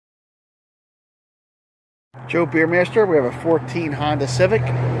Joe Beermaster. We have a 14 Honda Civic.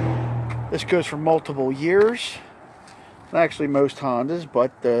 This goes for multiple years. Actually, most Hondas,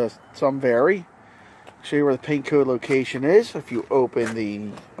 but some vary. Show you where the paint code location is. If you open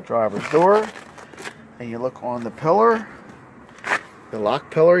the driver's door and you look on the pillar, the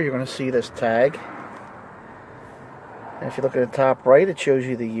lock pillar, you're going to see this tag. And if you look at the top right, it shows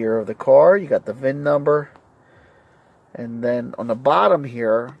you the year of the car. You got the VIN number. And then on the bottom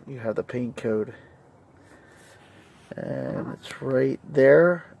here, you have the paint code. And it's right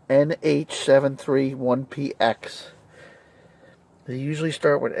there, NH731PX. They usually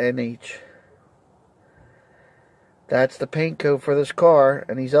start with NH. That's the paint code for this car,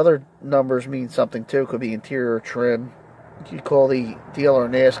 and these other numbers mean something too. Could be interior trim. You call the dealer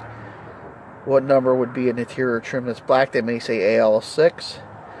and ask what number would be an interior trim that's black. They may say AL6.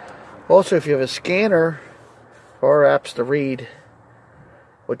 Also, if you have a scanner or apps to read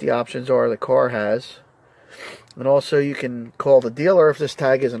what the options are the car has. And also you can call the dealer if this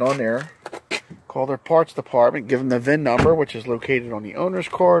tag isn't on there. Call their parts department, give them the VIN number, which is located on the owner's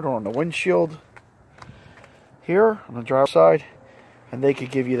card or on the windshield here on the driver's side, and they could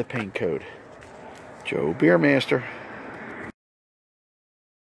give you the paint code. Joe Beermaster.